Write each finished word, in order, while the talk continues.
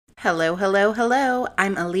Hello, hello, hello.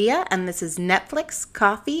 I'm Aaliyah, and this is Netflix,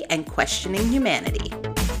 Coffee, and Questioning Humanity.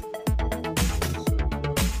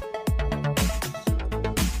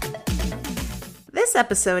 This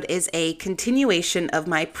episode is a continuation of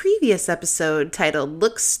my previous episode titled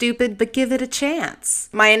Look Stupid But Give It a Chance.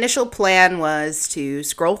 My initial plan was to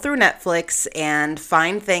scroll through Netflix and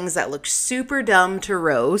find things that looked super dumb to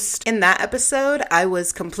roast. In that episode, I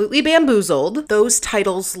was completely bamboozled. Those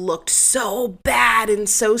titles looked so bad and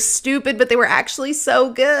so stupid, but they were actually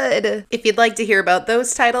so good. If you'd like to hear about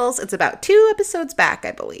those titles, it's about 2 episodes back,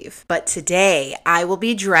 I believe. But today, I will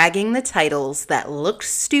be dragging the titles that looked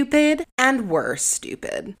stupid and were stupid.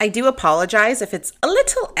 I do apologize if it's a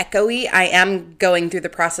little echoey. I am going through the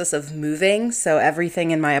process of moving, so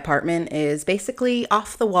everything in my apartment is basically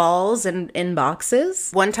off the walls and in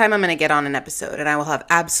boxes. One time I'm going to get on an episode and I will have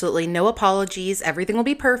absolutely no apologies. Everything will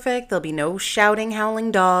be perfect. There'll be no shouting,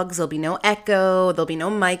 howling dogs. There'll be no echo. There'll be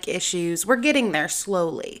no mic issues. We're getting there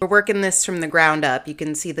slowly. We're working this from the ground up. You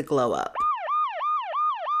can see the glow up.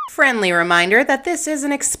 Friendly reminder that this is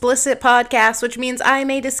an explicit podcast, which means I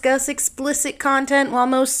may discuss explicit content while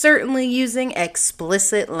most certainly using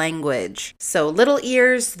explicit language. So little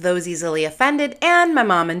ears, those easily offended, and my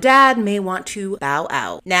mom and dad may want to bow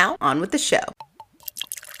out. Now, on with the show.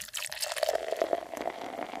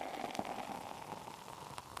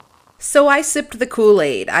 So I sipped the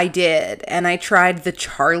Kool-Aid, I did, and I tried the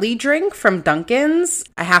Charlie drink from Dunkin's.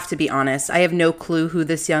 I have to be honest, I have no clue who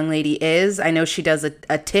this young lady is. I know she does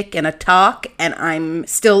a tick and a talk, and I'm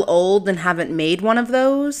still old and haven't made one of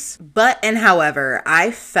those. However,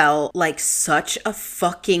 I felt like such a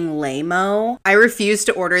fucking lame-o. I refused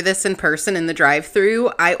to order this in person in the drive-thru.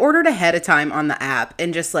 I ordered ahead of time on the app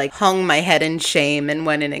and just hung my head in shame and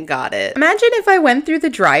went in and got it. Imagine if I went through the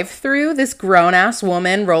drive-thru, this grown-ass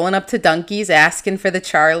woman rolling up to Dunkies asking for the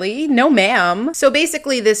Charlie. No, ma'am. So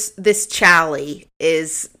basically this Charlie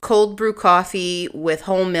is cold brew coffee with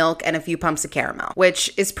whole milk and a few pumps of caramel,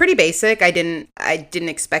 which is pretty basic. I didn't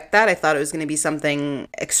expect that. I thought it was going to be something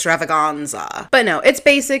extravaganza. But no, it's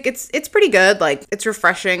basic. It's pretty good. It's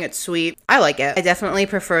refreshing. It's sweet. I like it. I definitely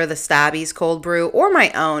prefer the Stabby's cold brew or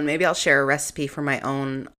my own. Maybe I'll share a recipe for my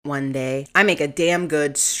own one day. I make a damn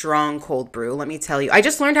good, strong cold brew, let me tell you. I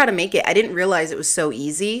just learned how to make it. I didn't realize it was so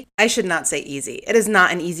easy. I should not say easy. It is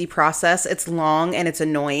not an easy process. It's long and it's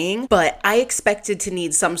annoying, but I expected to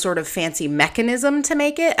need some sort of fancy mechanism to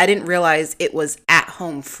make it. I didn't realize it was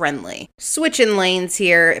at-home friendly. Switching lanes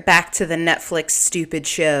here, back to the Netflix stupid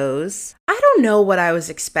shows. I don't know what I was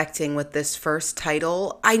expecting with this first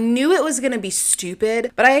title. I knew it was going to be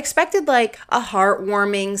stupid, but I expected a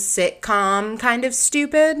heartwarming sitcom kind of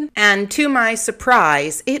stupid. And to my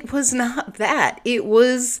surprise, it was not that. It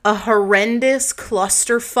was a horrendous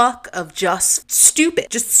clusterfuck of just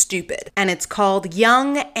stupid. And it's called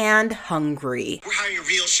Young and Hungry. We're hiring a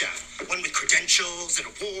real chef, one with credentials and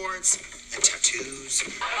awards and tattoos.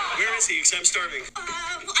 Where is he? Because I'm starving.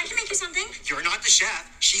 Well, I can make you something. You're not the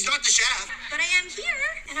chef. She's not the chef. But I am here,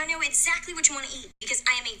 and I know exactly what you want to eat, because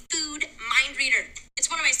I am a food mind reader. It's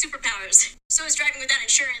one of my superpowers. So is driving without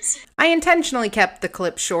insurance. I intentionally kept the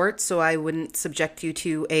clip short so I wouldn't subject you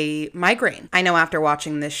to a migraine. I know after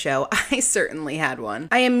watching this show, I certainly had one.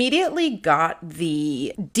 I immediately got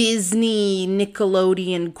the Disney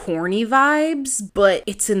Nickelodeon corny vibes, but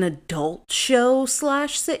it's an adult show /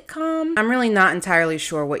 sitcom. I'm really not entirely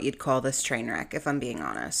sure what you'd call this train wreck, if I'm being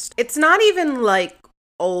honest. It's not even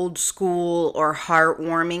old school or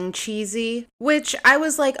heartwarming cheesy, which I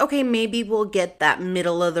was okay, maybe we'll get that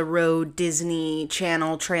middle of the road Disney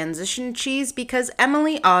Channel transition cheese because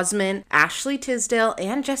Emily Osment, Ashley Tisdale,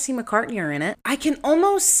 and Jesse McCartney are in it. I can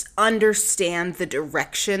almost understand the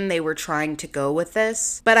direction they were trying to go with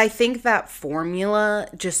this, but I think that formula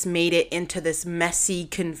just made it into this messy,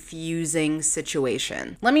 confusing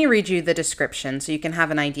situation. Let me read you the description so you can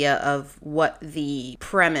have an idea of what the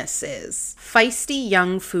premise is. Feisty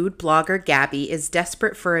young food blogger Gabby is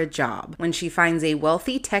desperate for a job when she finds a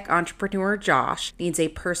wealthy tech entrepreneur Josh needs a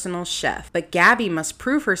personal chef, but Gabby must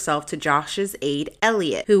prove herself to Josh's aide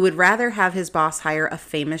Elliot, who would rather have his boss hire a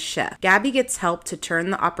famous chef. Gabby gets help to turn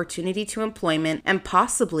the opportunity to employment and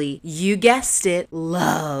possibly, you guessed it,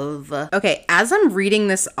 love. Okay, as I'm reading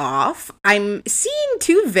this off, I'm seeing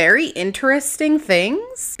 2 very interesting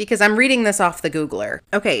things because I'm reading this off the Googler.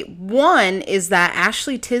 Okay, one is that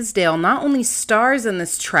Ashley Tisdale not only stars in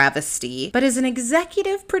this travesty, but is an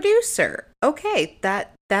executive producer. Okay,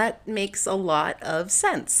 that makes a lot of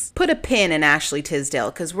sense. Put a pin in Ashley Tisdale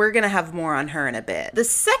because we're going to have more on her in a bit. The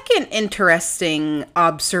second interesting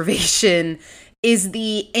observation is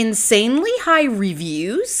the insanely high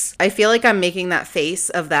reviews. I feel like I'm making that face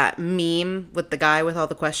of that meme with the guy with all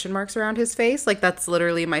the question marks around his face. Like, that's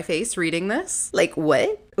literally my face reading this. Like,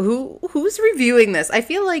 what? Who's reviewing this? I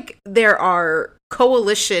feel like there are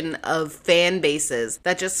coalition of fan bases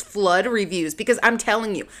that just flood reviews, because I'm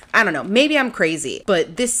telling you, I don't know, maybe I'm crazy,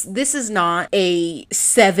 but this is not a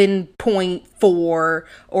 7.4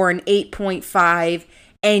 or an 8.5,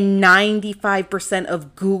 and 95%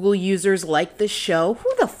 of Google users like this show.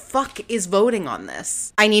 Who the fuck is voting on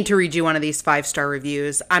this? I need to read you one of these 5-star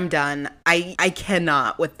reviews. I'm done. I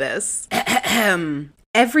cannot with this.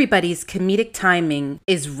 Everybody's comedic timing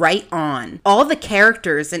is right on. All the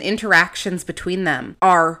characters and interactions between them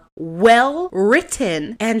are well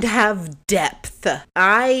written and have depth.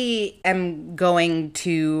 I am going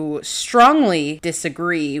to strongly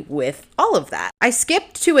disagree with all of that. I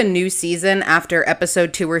skipped to a new season after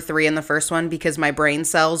episode 2 or 3 in the first one because my brain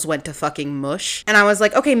cells went to fucking mush. And I was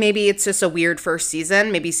like, okay, maybe it's just a weird first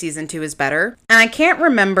season. Maybe season 2 is better. And I can't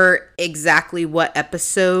remember exactly what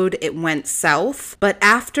episode it went south, but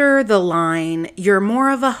after the line, "You're more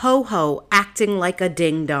of a ho-ho acting like a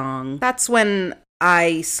ding-dong," that's when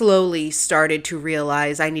I slowly started to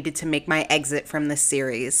realize I needed to make my exit from this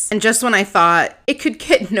series. And just when I thought it could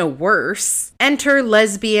get no worse, enter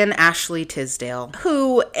lesbian Ashley Tisdale,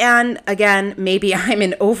 who, and again, maybe I'm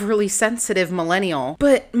an overly sensitive millennial,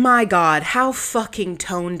 but my god, how fucking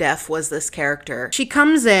tone deaf was this character? She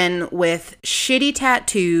comes in with shitty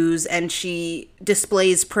tattoos and she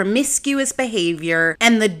displays promiscuous behavior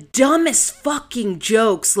and the dumbest fucking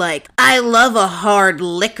jokes like, "I love a hard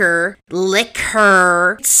liquor, lick her."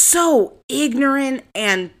 It's so ignorant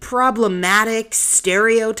and problematic,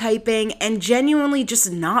 stereotyping, and genuinely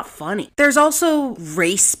just not funny. There's also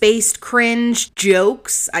race-based cringe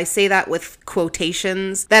jokes, I say that with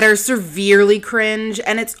quotations, that are severely cringe,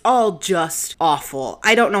 and it's all just awful.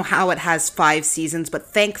 I don't know how it has 5 seasons,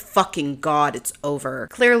 but thank fucking God it's over.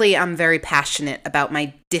 Clearly, I'm very passionate about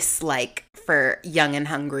my dislike for Young and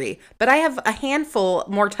Hungry, but I have a handful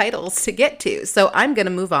more titles to get to, so I'm gonna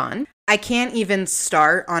move on. I can't even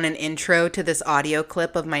start on an intro to this audio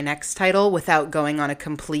clip of my next title without going on a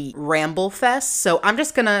complete ramble fest, so I'm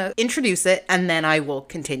just gonna introduce it and then I will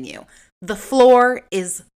continue. The floor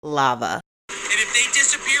is lava. And if they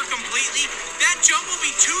disappear completely, that jump will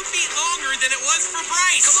be 2 feet longer than it was for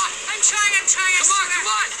Bryce. Come on, I'm trying.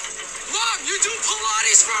 Come on. Mom, you do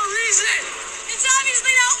Pilates for a reason. It's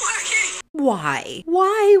obviously not working. Why?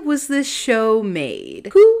 Why was this show made?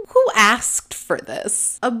 Who asked for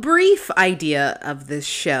this? A brief idea of this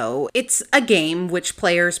show. It's a game which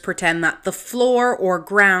players pretend that the floor or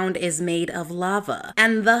ground is made of lava,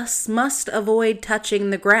 and thus must avoid touching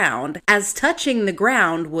the ground, as touching the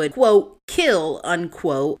ground would, quote, kill,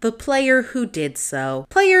 unquote, the player who did so.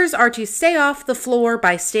 Players are to stay off the floor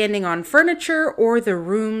by standing on furniture or the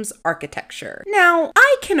room's architecture. Now,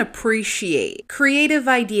 I can appreciate creative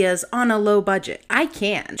ideas on a low budget. I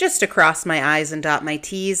can. Just to cross my I's and dot my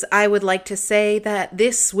T's, I would like to say that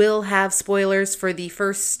this will have spoilers for the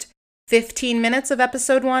first 15 minutes of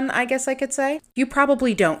episode 1, I guess I could say. You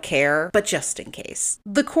probably don't care, but just in case.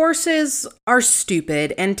 The courses are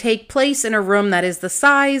stupid and take place in a room that is the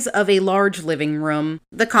size of a large living room.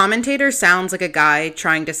 The commentator sounds like a guy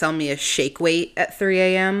trying to sell me a shake weight at 3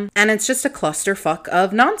 a.m. and it's just a clusterfuck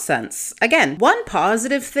of nonsense. Again, one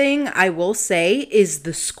positive thing I will say is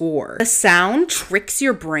the score. The sound tricks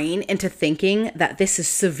your brain into thinking that this is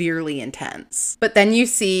severely intense. But then you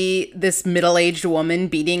see this middle-aged woman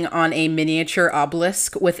beating on a miniature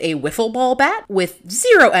obelisk with a wiffle ball bat with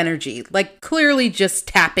zero energy, like clearly just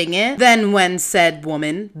tapping it. Then when said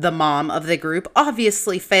woman, the mom of the group,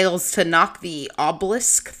 obviously fails to knock the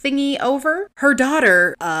obelisk thingy over, her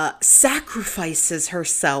daughter sacrifices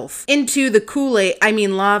herself into the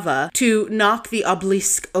lava to knock the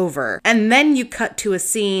obelisk over. And then you cut to a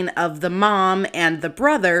scene of the mom and the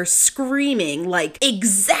brother screaming like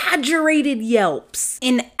exaggerated yelps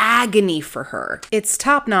in agony for her. It's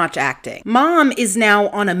top-notch acting. Mom is now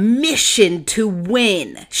on a mission to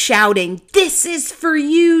win, shouting, "This is for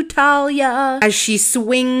you, Talia," as she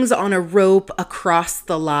swings on a rope across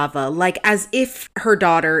the lava, like as if her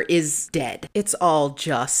daughter is dead. It's all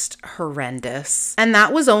just horrendous. And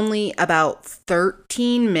that was only about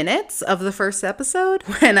 13 minutes of the first episode.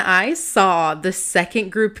 When I saw the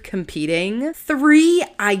second group competing, 3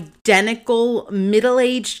 identical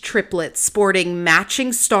middle-aged triplets sporting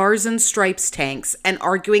matching stars and stripes tanks and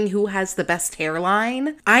arguing who has the best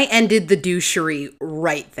hairline, I ended the douchery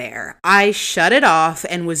right there. I shut it off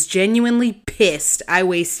and was genuinely pissed I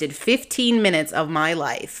wasted 15 minutes of my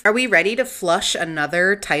life. Are we ready to flush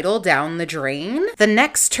another title down the drain? The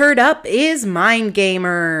next turd up is Mind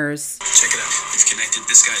Gamers. Check it out. We've connected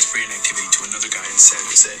this guy's brain activity to another guy in San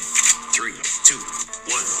Jose. 3, 2,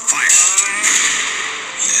 1, fire!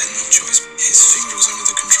 He had no choice. His finger was under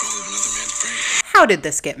the control of another man's brain. How did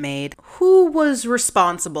this get made? Who was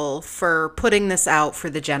responsible for putting this out for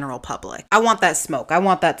the general public? I want that smoke. I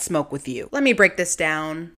want that smoke with you. Let me break this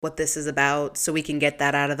down, what this is about, so we can get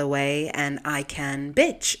that out of the way and I can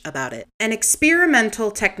bitch about it. An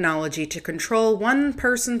experimental technology to control one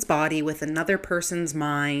person's body with another person's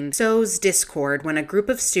mind sows discord when a group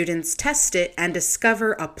of students test it and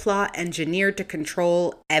discover a plot engineered to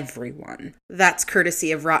control everyone. That's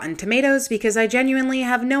courtesy of Rotten Tomatoes because I genuinely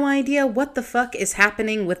have no idea what the fuck is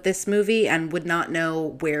happening with this movie and would not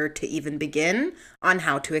know where to even begin on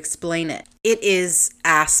how to explain it. It is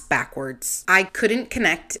ass backwards. I couldn't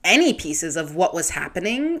connect any pieces of what was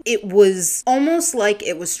happening. It was almost like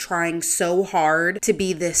it was trying so hard to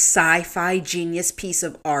be this sci-fi genius piece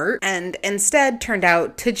of art and instead turned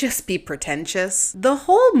out to just be pretentious. The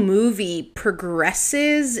whole movie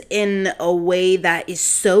progresses in a way that is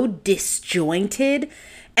so disjointed.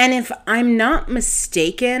 And if I'm not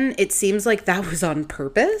mistaken, it seems like that was on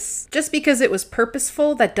purpose. Just because it was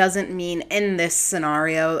purposeful, that doesn't mean in this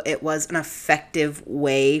scenario it was an effective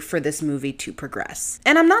way for this movie to progress.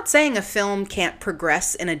 And I'm not saying a film can't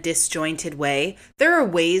progress in a disjointed way. There are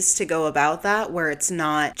ways to go about that where it's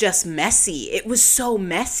not just messy. It was so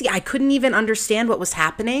messy, I couldn't even understand what was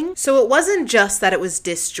happening. So it wasn't just that it was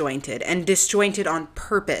disjointed and disjointed on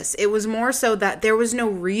purpose. It was more so that there was no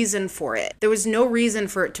reason for it. There was no reason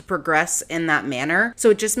for it to progress in that manner.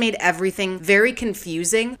 So it just made everything very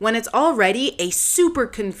confusing when it's already a super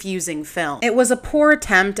confusing film. It was a poor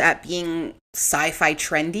attempt at being sci-fi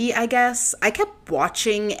trendy, I guess. I kept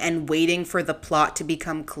watching and waiting for the plot to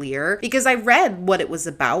become clear because I read what it was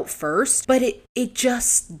about first, but it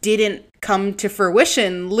just didn't come to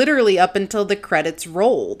fruition literally up until the credits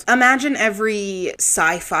rolled. Imagine every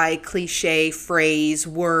sci-fi cliche, phrase,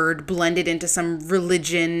 word blended into some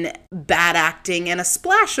religion, bad acting, and a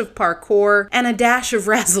splash of parkour, and a dash of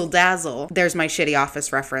razzle-dazzle. There's my shitty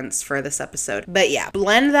Office reference for this episode. But yeah,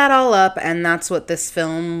 blend that all up, and that's what this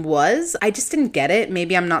film was. I just didn't get it.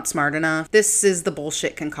 Maybe I'm not smart enough. This is the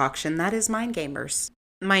bullshit concoction that is Mind Gamers.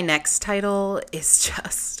 My next title is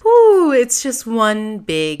just, it's just one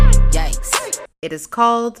big yikes. It is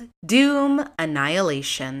called Doom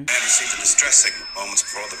Annihilation. I received a distressing moments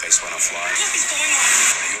before the base went offline. What is going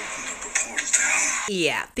on? They opened up a portal down.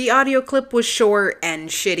 Yeah, the audio clip was short and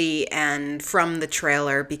shitty and from the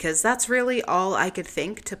trailer because that's really all I could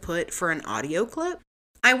think to put for an audio clip.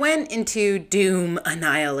 I went into Doom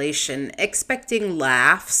Annihilation expecting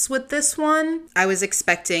laughs with this one. I was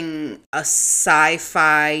expecting a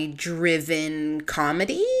sci-fi driven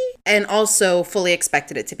comedy and also fully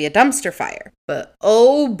expected it to be a dumpster fire. But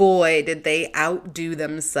oh boy, did they outdo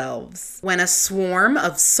themselves. When a swarm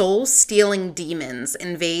of soul-stealing demons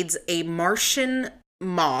invades a Martian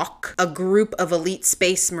Mock, a group of elite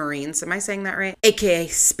space marines, am I saying that right? AKA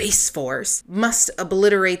Space Force, must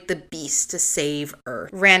obliterate the beast to save Earth.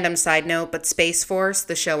 Random side note, but Space Force,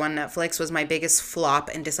 the show on Netflix, was my biggest flop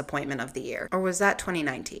and disappointment of the year. Or was that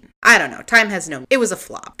 2019? I don't know. Time has no... It was a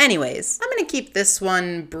flop. Anyways, I'm gonna keep this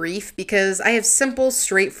one brief because I have simple,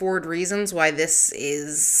 straightforward reasons why this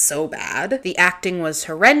is so bad. The acting was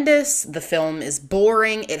horrendous. The film is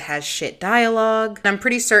boring. It has shit dialogue. I'm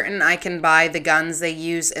pretty certain I can buy the guns they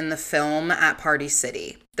use in the film at Party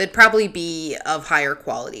City. They'd probably be of higher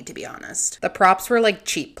quality, to be honest. The props were like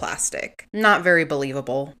cheap plastic. Not very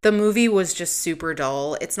believable. The movie was just super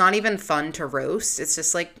dull. It's not even fun to roast. It's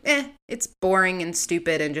just like, it's boring and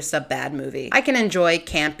stupid and just a bad movie. I can enjoy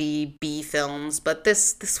campy B films, but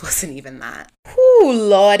this wasn't even that. Whew,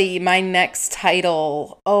 lordy, my next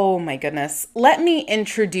title. Oh my goodness. Let me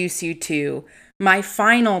introduce you to my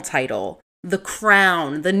final title. The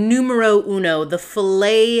Crown, the numero uno, the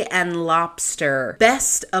filet and lobster.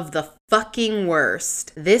 Best of the fucking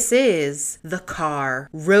worst. This is The Car.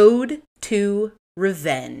 Road to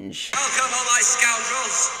Revenge. Welcome, all my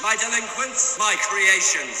scoundrels, my delinquents, my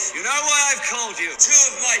creations. You know why I've called you? Two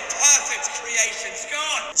of my perfect creations. Go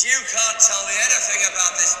on. You can't tell me anything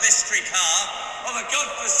about this mystery car or the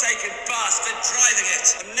godforsaken bastard driving it.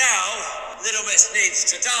 And now, Little Miss Needs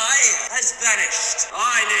to Die has vanished.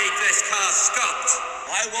 I need this car stopped.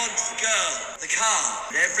 I want the girl, the car,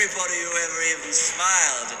 and everybody who ever even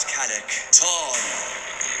smiled at Caddock. Torn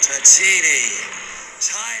to teeny,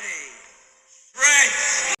 tiny Right.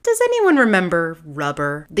 Does anyone remember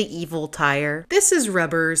Rubber, the evil tire? This is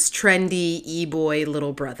Rubber's trendy e-boy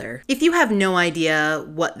little brother. If you have no idea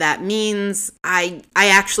what that means, I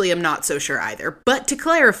actually am not so sure either. But to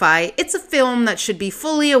clarify, it's a film that should be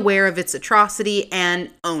fully aware of its atrocity and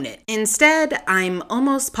own it. Instead, I'm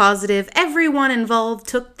almost positive everyone involved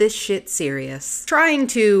took this shit serious. Trying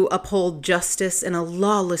to uphold justice in a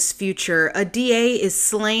lawless future, a DA is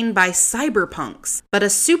slain by cyberpunks, but a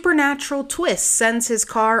supernatural twist sends his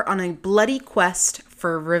car on a bloody quest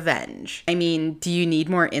for revenge. I mean, do you need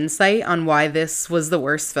more insight on why this was the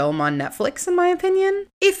worst film on Netflix, in my opinion?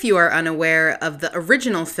 If you are unaware of the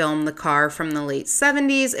original film, The Car, from the late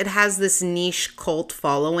 70s, it has this niche cult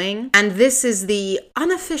following, and this is the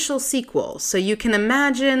unofficial sequel, so you can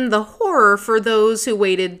imagine the horror for those who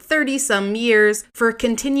waited 30-some years for a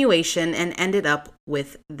continuation and ended up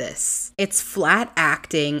with this. It's flat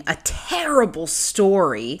acting, a terrible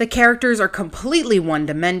story. The characters are completely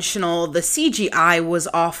one-dimensional. The CGI was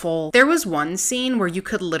awful. There was one scene where you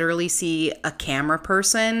could literally see a camera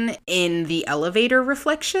person in the elevator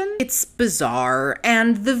reflection. It's bizarre.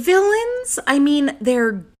 And the villains, I mean,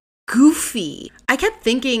 they're goofy. I kept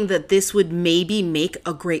thinking that this would maybe make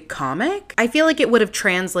a great comic. I feel like it would have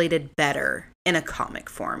translated better in a comic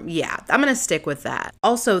form. Yeah, I'm gonna stick with that.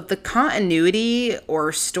 Also, the continuity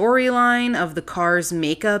or storyline of the car's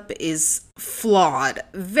makeup is flawed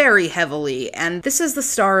very heavily, and this is the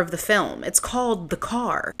star of the film. It's called The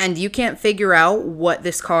Car, and you can't figure out what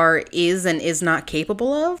this car is and is not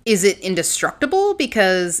capable of. Is it indestructible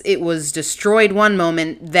because it was destroyed one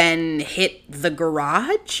moment, then hit the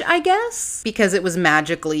garage, I guess? Because it was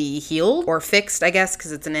magically healed or fixed, I guess,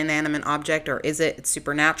 because it's an inanimate object, or is it? It's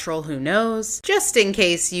supernatural, who knows? Just in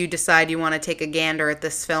case you decide you want to take a gander at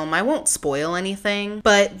this film, I won't spoil anything,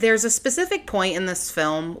 but there's a specific point in this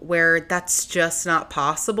film where that's just not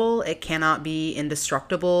possible. It cannot be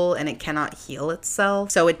indestructible and it cannot heal itself.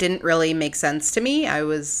 So it didn't really make sense to me. I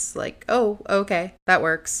was like, oh, okay, that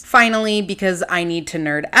works. Finally, because I need to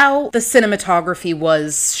nerd out, the cinematography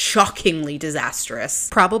was shockingly disastrous.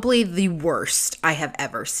 Probably the worst I have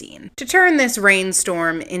ever seen. To turn this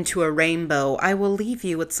rainstorm into a rainbow, I will leave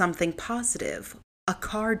you with something positive. A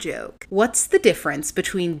car joke. What's the difference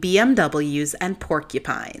between BMWs and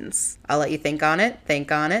porcupines? I'll let you think on it, think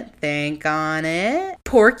on it, think on it.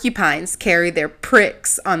 Porcupines carry their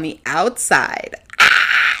pricks on the outside.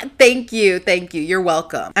 Thank you, you're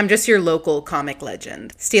welcome. I'm just your local comic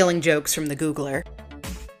legend, stealing jokes from the Googler.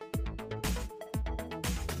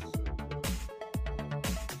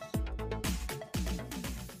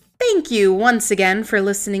 Thank you once again for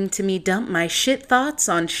listening to me dump my shit thoughts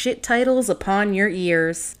on shit titles upon your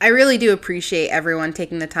ears. I really do appreciate everyone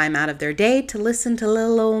taking the time out of their day to listen to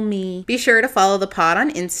little old me. Be sure to follow the pod on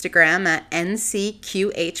Instagram at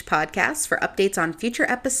NCQH Podcast for updates on future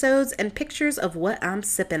episodes and pictures of what I'm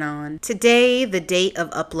sipping on. Today, the date of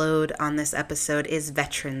upload on this episode is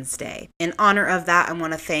Veterans Day. In honor of that, I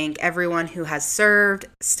want to thank everyone who has served,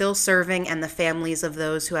 still serving, and the families of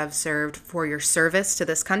those who have served for your service to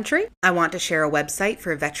this country. I want to share a website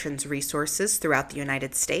for veterans resources throughout the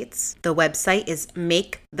United States. The website is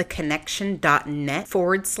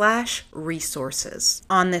maketheconnection.net/resources.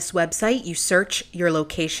 On this website, you search your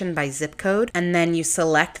location by zip code, and then you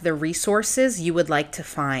select the resources you would like to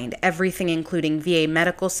find. Everything including VA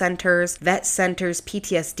medical centers, vet centers,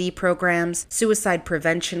 PTSD programs, suicide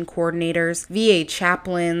prevention coordinators, VA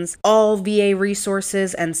chaplains, all VA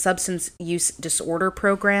resources, and substance use disorder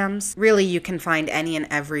programs. Really, you can find any and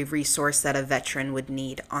every resource that a veteran would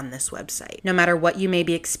need on this website. No matter what you may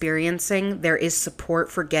be experiencing, there is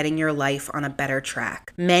support for getting your life on a better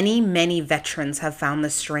track. Many veterans have found the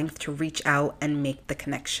strength to reach out and make the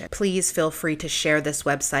connection. Please feel free to share this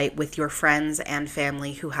website with your friends and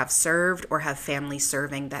family who have served or have family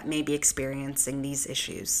serving that may be experiencing these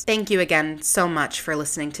issues. Thank you again so much for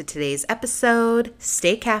listening to today's episode.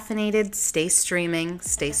 Stay caffeinated, stay streaming,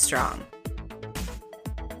 stay strong.